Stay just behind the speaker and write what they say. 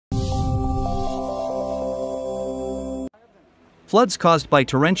Floods caused by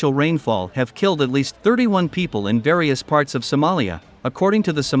torrential rainfall have killed at least 31 people in various parts of Somalia, according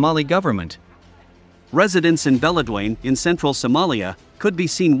to the Somali government. Residents in Beledweyne, in central Somalia, could be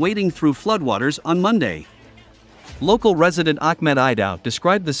seen wading through floodwaters on Monday. Local resident Ahmed Idao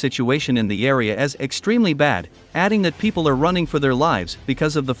described the situation in the area as extremely bad, adding that people are running for their lives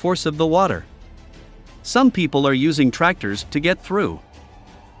because of the force of the water. Some people are using tractors to get through.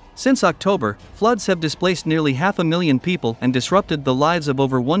 Since October, floods have displaced nearly 500,000 people and disrupted the lives of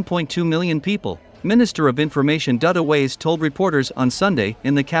over 1.2 million people, Minister of Information Dutta Ways told reporters on Sunday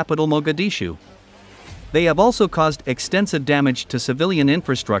in the capital Mogadishu. They have also caused extensive damage to civilian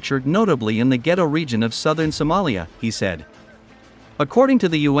infrastructure, notably in the ghetto region of southern Somalia, he said. According to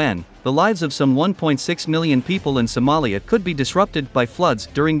the UN, the lives of some 1.6 million people in Somalia could be disrupted by floods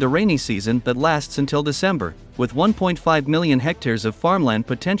during the rainy season that lasts until December, with 1.5 million hectares of farmland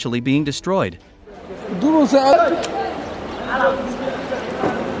potentially being destroyed.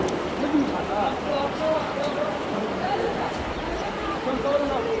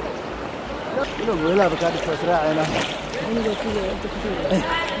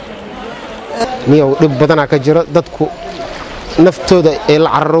 niyow dhib badan ka jiro dadku naftooda ay la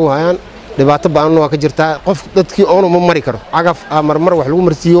cararayaan dhibaato baan waa ka jirtaa qof dadkii oo ma mari karo cagaf marmar wax lagu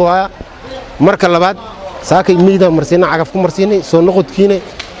marsiiyo marka labaad saakay miida marsiina cagaf ku marsiinay soo noqodkiina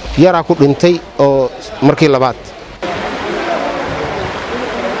yara ku dhintay oo markii labaad